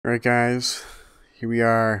Alright guys, here we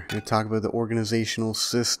are going to talk about the organizational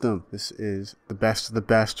system. This is the best of the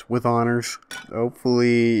best with honors.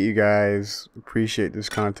 Hopefully you guys appreciate this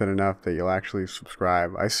content enough that you'll actually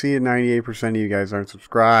subscribe. I see 98% of you guys aren't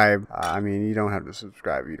subscribed. I mean, you don't have to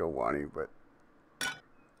subscribe if you don't want to, but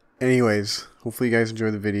anyways, hopefully you guys enjoy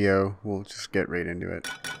the video. We'll just get right into it.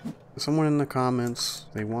 Someone in the comments,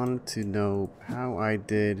 they wanted to know how I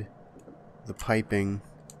did the piping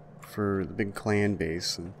for the big clan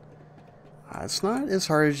base, and it's not as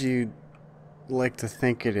hard as you'd like to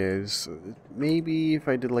think it is. Maybe if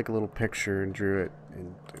I did like a little picture and drew it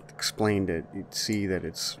and explained it, you'd see that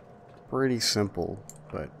it's pretty simple.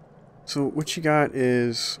 But so what you got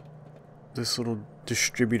is this little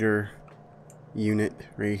distributor unit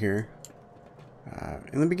right here.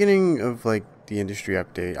 In the beginning of like the industry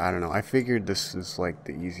update, I don't know, I figured this is like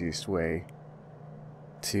the easiest way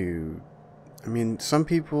to, I mean, some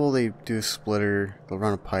people, they do a splitter, they'll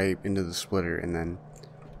run a pipe into the splitter and then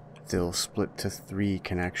they'll split to 3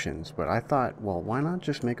 connections. But I thought, well, why not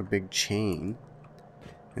just make a big chain?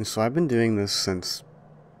 And so I've been doing this since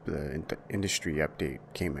the industry update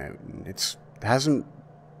came out, and it hasn't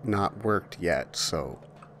not worked yet. So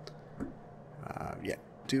yeah,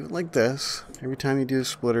 do it like this. Every time you do a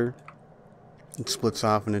splitter, it splits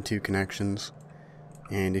off into 2 connections,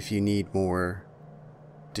 and if you need more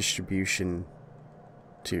distribution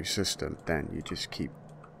to your system, then you just keep,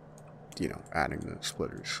 you know, adding the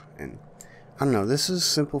splitters. And I don't know, this is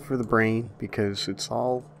simple for the brain because it's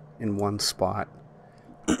all in one spot.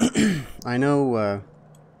 I know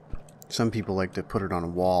some people like to put it on a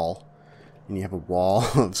wall, and you have a wall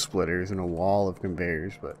of splitters and a wall of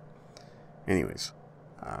conveyors, but anyways,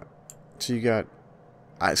 so you got,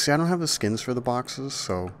 I don't have the skins for the boxes,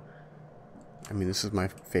 so I mean, this is my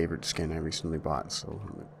favorite skin I recently bought, so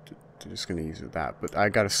I'm just going to use that. But I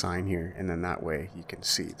got a sign here, and then that way you can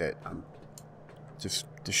see that I'm just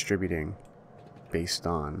distributing based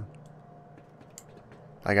on,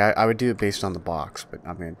 like, I would do it based on the box, but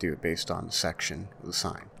I'm going to do it based on the section of the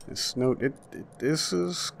sign. This note, this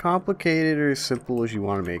is complicated or as simple as you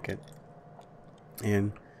want to make it.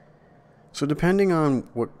 And so depending on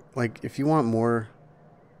what, like, if you want more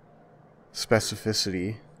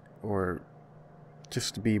specificity, or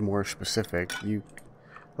just to be more specific, you,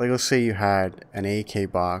 like, let's say you had an AK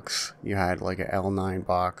box, you had like a L9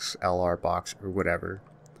 box, LR box, or whatever,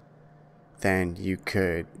 then you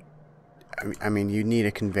could, I mean, you need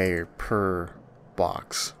a conveyor per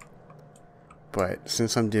box. But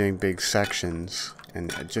since I'm doing big sections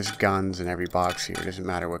and just guns in every box here, it doesn't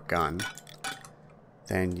matter what gun,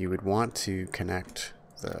 then you would want to connect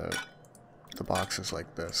the boxes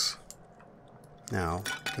like this. Now,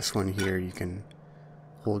 this one here, you can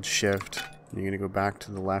hold shift. You're going to go back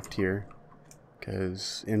to the left here,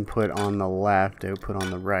 because input on the left, output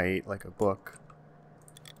on the right, like a book.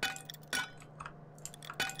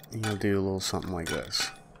 And you'll do a little something like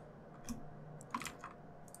this.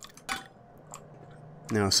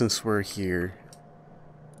 Now, since we're here,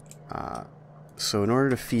 so in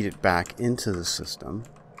order to feed it back into the system,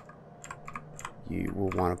 you will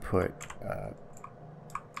want to put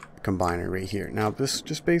combiner right here. Now, this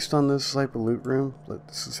just based on this type of loot room,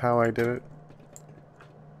 this is how I did it.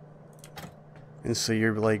 And so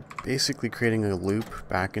you're like basically creating a loop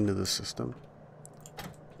back into the system.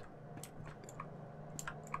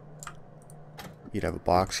 You'd have a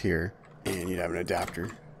box here, and you'd have an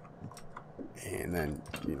adapter, and then,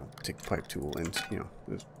 you know, take the pipe tool, and, you know,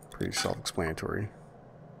 it's pretty self-explanatory.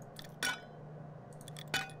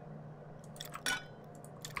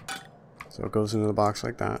 So it goes into the box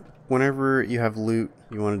like that. Whenever you have loot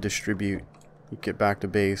you want to distribute, you get back to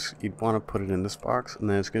base, you'd want to put it in this box, and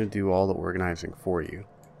then it's going to do all the organizing for you.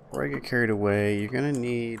 Before I get carried away, you're going to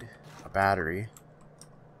need a battery.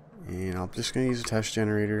 And I'm just going to use a test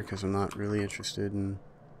generator because I'm not really interested in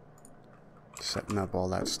setting up all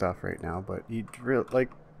that stuff right now. But you'd like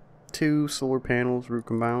 2 solar panels, root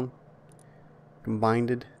combined.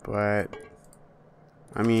 But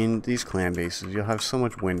I mean, these clan bases, you'll have so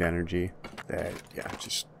much wind energy that, yeah,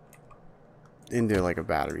 just into like a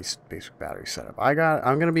basic battery setup. I'm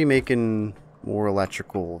gonna be making more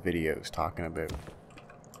electrical videos talking about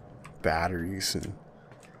batteries and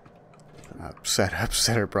setups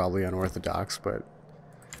that are probably unorthodox, but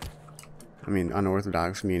I mean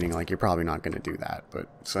unorthodox meaning like you're probably not gonna do that. But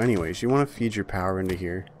so anyways, you want to feed your power into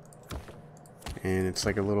here, and it's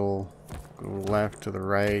like a little left to the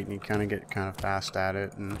right, and you kind of get kind of fast at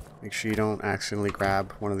it, and make sure you don't accidentally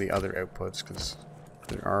grab one of the other outputs, because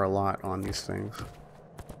there are a lot on these things.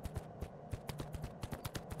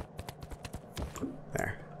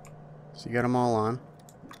 There. So you got them all on.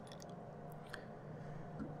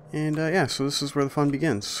 And yeah, so this is where the fun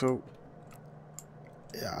begins. So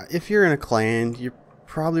if you're in a clan, you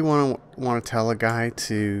probably want to tell a guy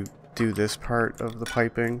to do this part of the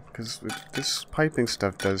piping, because this piping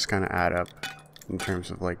stuff does kind of add up in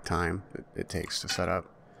terms of like time it takes to set up.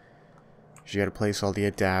 You got to place all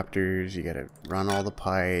the adapters, you got to run all the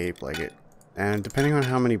pipe, like it, and depending on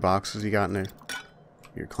how many boxes you got in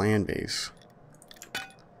your clan base,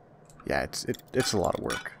 yeah, it's a lot of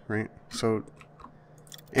work, right? So,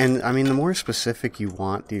 and I mean, the more specific you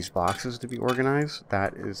want these boxes to be organized,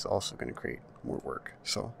 that is also going to create more work.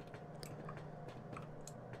 So,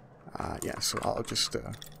 yeah, so I'll just,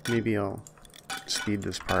 maybe I'll speed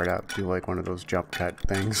this part up, do like one of those jump cut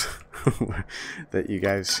things that you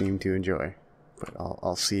guys seem to enjoy. But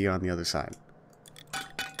I'll see you on the other side.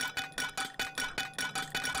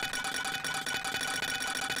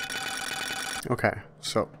 Okay,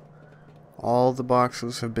 so all the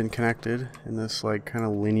boxes have been connected in this like kind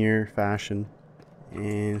of linear fashion.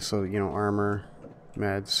 And so, you know, armor,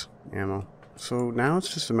 meds, ammo. So now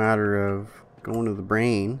it's just a matter of going to the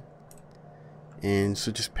brain. And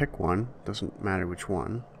so just pick one, doesn't matter which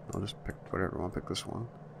one. I'll just pick whatever, I'll pick this one.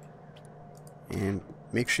 And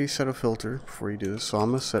make sure you set a filter before you do this. So I'm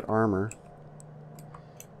going to set armor,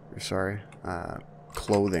 or sorry,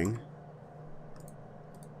 clothing.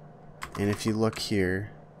 And if you look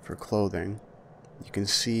here for clothing, you can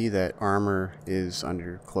see that armor is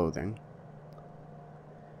under clothing.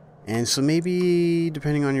 And so maybe,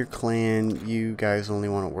 depending on your clan, you guys only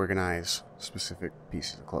want to organize specific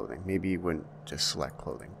pieces of clothing. Maybe you wouldn't just select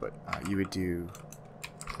clothing, but you would do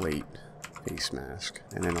plate, face mask,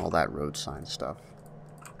 and then all that road sign stuff.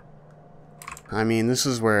 I mean, this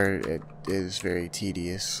is where it is very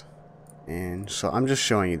tedious, and so I'm just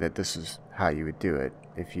showing you that this is how you would do it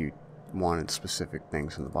if you wanted specific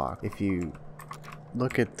things in the box. If you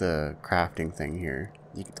look at the crafting thing here,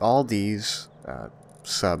 all these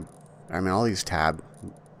all these tab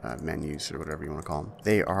menus, or whatever you want to call them,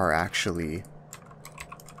 they are actually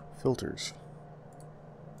filters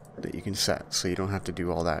that you can set, so you don't have to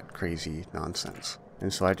do all that crazy nonsense.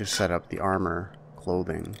 And so I just set up the armor,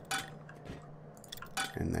 clothing,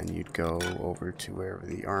 and then you'd go over to wherever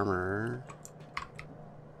the armor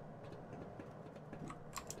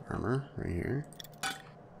right here,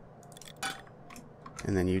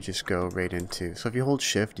 and then you just go right into, so if you hold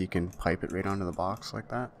shift you can pipe it right onto the box like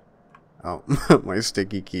that. Oh, my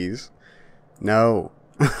sticky keys. No.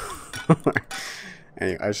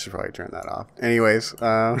 Anyway, I should probably turn that off. Anyways,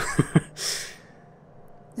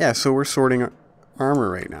 yeah, so we're sorting armor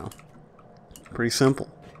right now. Pretty simple.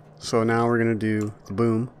 So now we're going to do the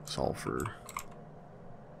boom, sulfur,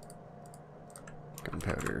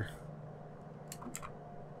 gunpowder,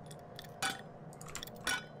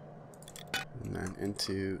 and then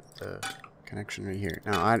into the connection right here.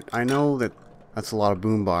 Now, I know that that's a lot of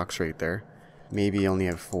boom box right there. Maybe you only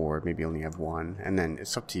have 4, maybe you only have 1, and then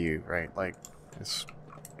it's up to you, right? Like, it's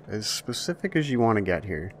as specific as you want to get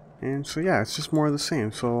here. And so yeah, it's just more of the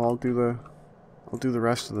same. So I'll do the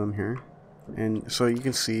rest of them here. And so you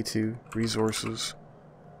can see too, resources,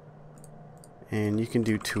 and you can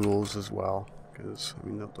do tools as well, because I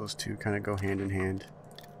mean those two kind of go hand in hand.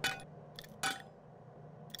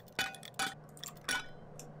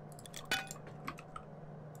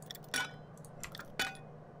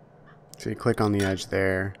 So you click on the edge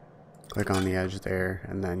there, click on the edge there,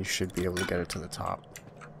 and then you should be able to get it to the top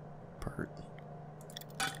part.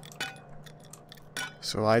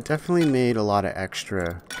 So I definitely made a lot of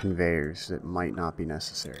extra conveyors that might not be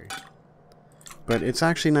necessary. But it's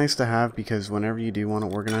actually nice to have, because whenever you do want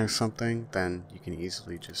to organize something, then you can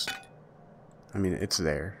easily just, I mean, it's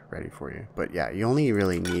there, ready for you. But yeah, you only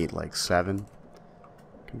really need like 7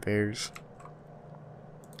 conveyors.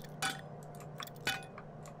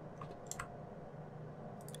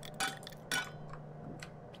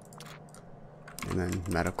 And then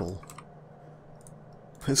medical.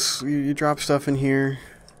 You drop stuff in here,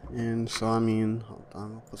 and so I mean, hold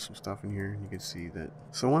on, I'll put some stuff in here, and you can see that.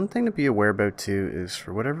 So one thing to be aware about too is,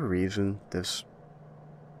 for whatever reason, this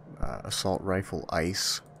assault rifle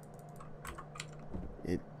ice,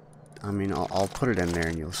 I mean, I'll put it in there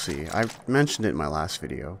and you'll see. I mentioned it in my last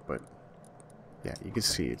video, but yeah, you can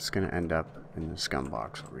see it's going to end up in the scum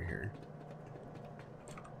box over here.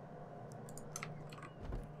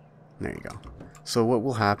 There you go. So what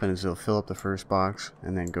will happen is it'll fill up the first box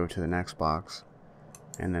and then go to the next box,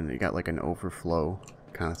 and then you got like an overflow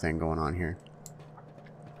kind of thing going on here.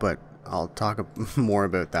 But I'll talk more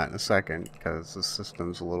about that in a second, because the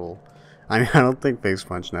system's a little, I mean, I don't think Face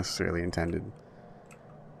Punch necessarily intended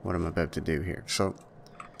what I'm about to do here. So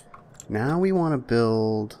now we want to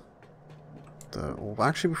build the... Well,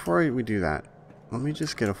 actually, before we do that, let me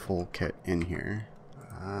just get a full kit in here.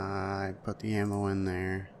 I put the ammo in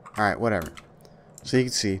there. Alright, whatever. So you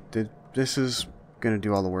can see, this is going to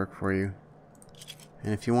do all the work for you.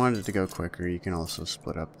 And if you wanted it to go quicker, you can also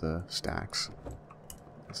split up the stacks.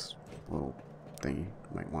 This little thing you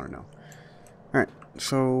might want to know. Alright,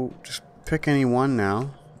 so just pick any one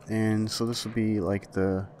now. And so this will be like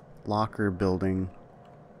the locker building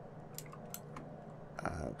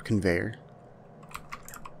conveyor.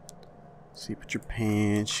 So you put your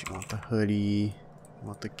pants, you want the hoodie, you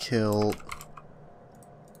want the kilt,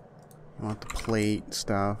 you want the plate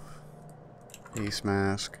stuff, face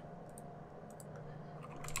mask,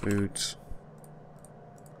 boots,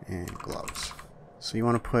 and gloves. So you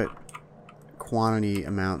want to put quantity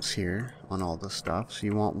amounts here on all this stuff. So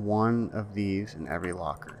you want one of these in every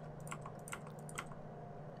locker.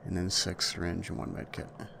 And then 6 syringe and 1 medkit.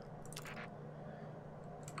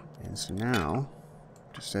 And so now,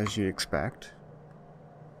 just as you'd expect,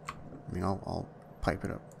 I mean, I'll pipe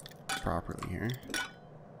it up properly here.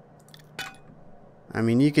 I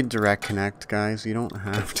mean, you could direct connect, guys. You don't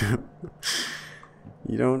have to.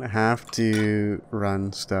 You don't have to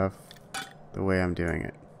run stuff the way I'm doing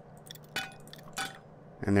it.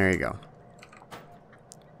 And there you go.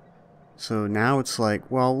 So now it's like,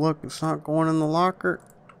 well, look, it's not going in the locker.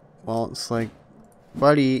 Well, it's like,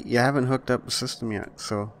 buddy, you haven't hooked up the system yet.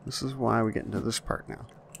 So this is why we get into this part now.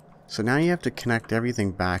 So now you have to connect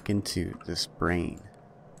everything back into this brain.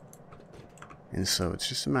 And so it's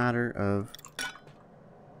just a matter of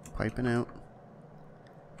piping out,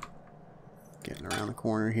 getting around the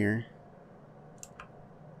corner here.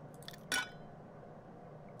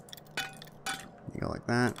 You go like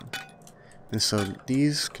that. And so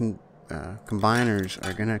these combiners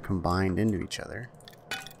are going to combine into each other.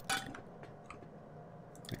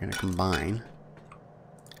 They're going to combine.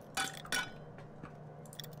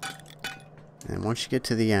 And once you get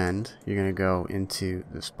to the end, you're going to go into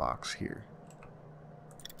this box here.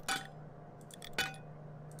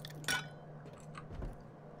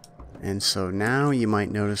 And so now you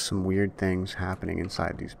might notice some weird things happening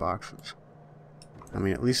inside these boxes. I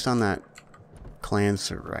mean, at least on that clan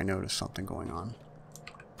server, I noticed something going on.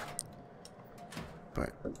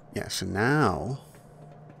 But yeah, so now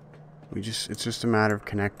it's just a matter of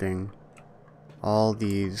connecting all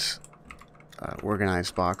these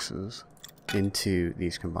organized boxes into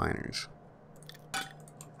these combiners.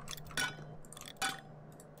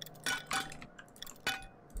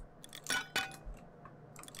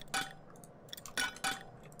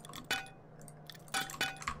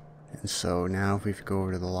 And so now if we go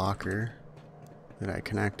over to the locker that I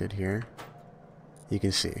connected here, you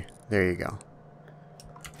can see, there you go.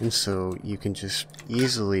 And so you can just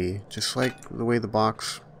easily, just like the way the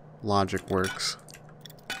box logic works,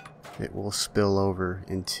 it will spill over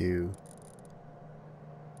into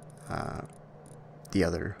the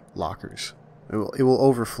other lockers. It will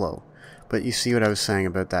overflow. But you see what I was saying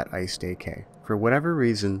about that iced AK. For whatever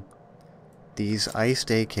reason, these iced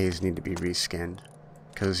AKs need to be reskinned.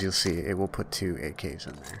 Because you'll see, it will put 2 AKs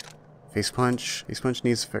in there. Face punch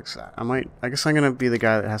needs to fix that. I guess I'm gonna be the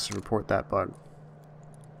guy that has to report that bug.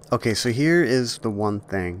 Okay, so here is the one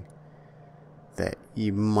thing that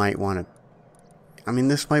you might want to... I mean,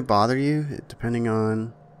 this might bother you, depending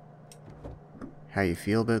on how you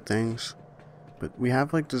feel about things. But we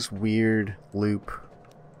have like this weird loop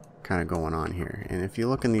kind of going on here. And if you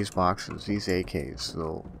look in these boxes, these AKs,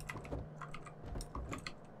 they'll...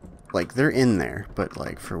 like, they're in there, but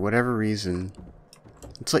like, for whatever reason...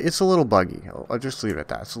 It's a little buggy. I'll just leave it at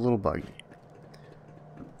that. It's a little buggy.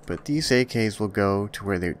 But these AKs will go to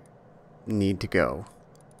where they need to go.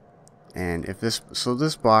 And if this... so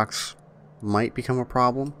this box might become a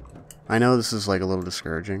problem. I know this is like a little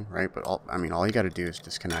discouraging, right? But all you gotta do is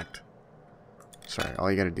disconnect. Sorry,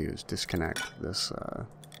 all you gotta do is disconnect this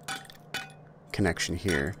connection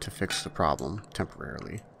here to fix the problem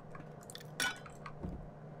temporarily.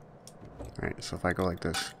 Alright, so if I go like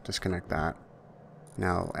this, disconnect that.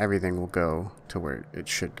 Now everything will go to where it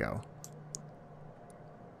should go.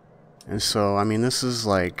 And so, I mean, this is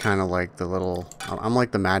like kind of like the little... I'm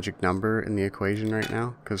like the magic number in the equation right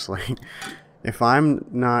now. Because like, if I'm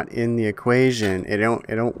not in the equation, it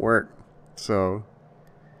don't work. So,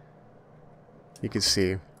 you can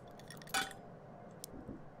see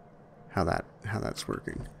how that's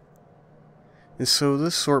working. And so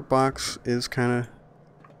this sort box is kind of...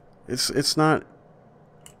 It's not...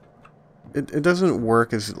 It doesn't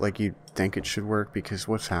work as like you think it should work, because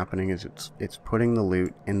what's happening is it's putting the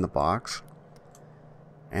loot in the box,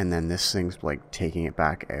 and then this thing's like taking it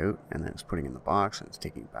back out, and then it's putting it in the box, and it's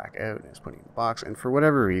taking it back out, and it's putting it in the box, and for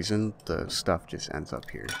whatever reason the stuff just ends up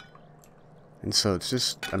here. And so it's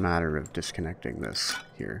just a matter of disconnecting this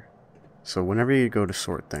here. So whenever you go to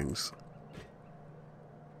sort things,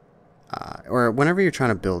 or whenever you're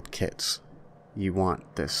trying to build kits, you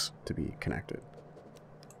want this to be connected.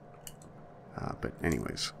 But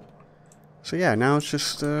anyways, so yeah, now it's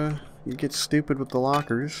just you get stupid with the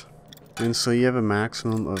lockers, and so you have a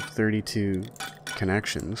maximum of 32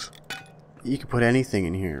 connections. You can put anything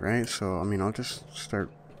in here, right? So I mean, I'll just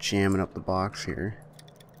start jamming up the box here.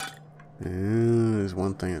 There's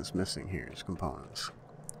one thing that's missing here, is components.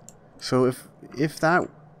 So if that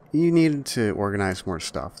you needed to organize more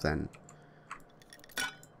stuff, then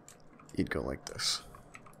you'd go like this.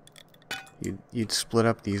 You'd split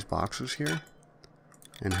up these boxes here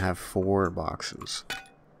and have 4 boxes.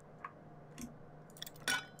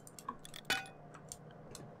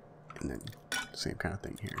 And then same kind of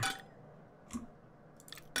thing here.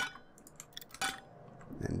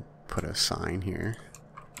 And put a sign here.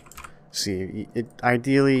 See,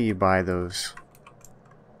 ideally you buy those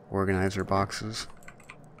organizer boxes,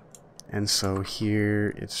 and so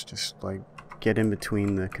here it's just like get in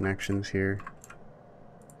between the connections here,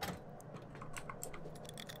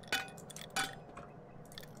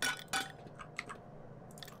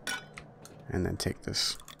 and then take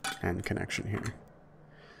this end connection here.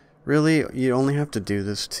 Really, you only have to do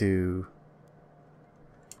this to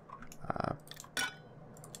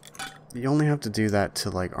you only have to do that to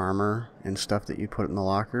like armor and stuff that you put in the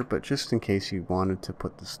locker, but just in case you wanted to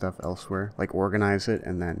put the stuff elsewhere, like organize it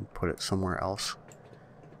and then put it somewhere else,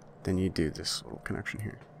 then you do this little connection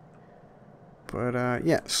here. But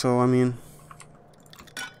yeah, so I mean,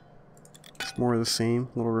 it's more of the same.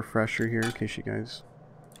 Little refresher here in case you guys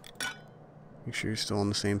make sure you're still on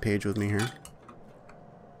the same page with me here.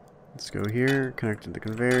 Let's go here, connect to the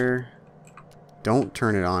conveyor. Don't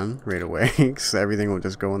turn it on right away, because everything will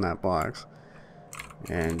just go in that box.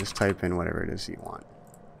 And just type in whatever it is you want.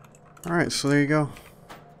 Alright, so there you go.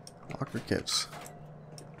 Locker kits.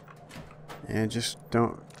 And just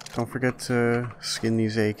don't forget to skin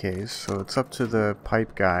these AKs. So it's up to the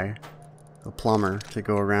pipe guy, the plumber, to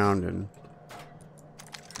go around and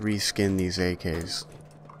reskin these AKs.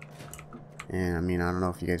 And I mean, I don't know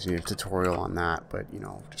if you guys need a tutorial on that, but you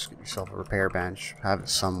know, just get yourself a repair bench, have it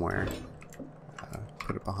somewhere.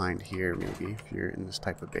 Put it behind here maybe if you're in this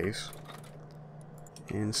type of base.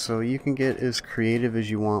 And so you can get as creative as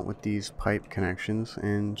you want with these pipe connections,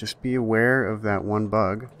 and just be aware of that one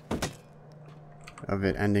bug of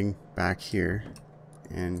it ending back here.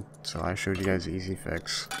 And so I showed you guys the easy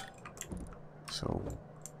fix. So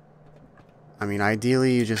I mean,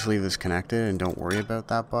 ideally you just leave this connected and don't worry about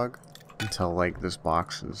that bug until like this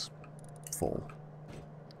box is full.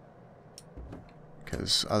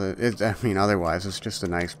 Because otherwise it's just a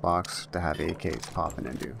nice box to have AKs popping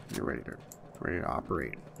into. You're ready to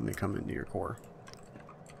operate when they come into your core.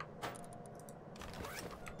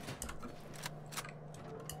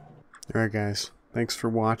 Alright guys, thanks for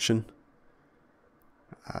watching.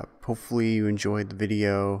 Hopefully you enjoyed the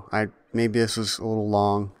video. Maybe this was a little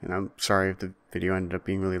long, and I'm sorry if the video ended up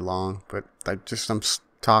being really long, but I'm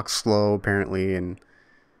talk slow apparently, and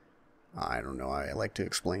I don't know, I like to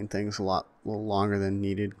explain things a little longer than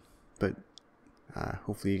needed, but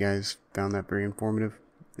hopefully you guys found that very informative,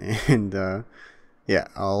 and yeah,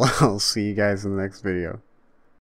 I'll see you guys in the next video.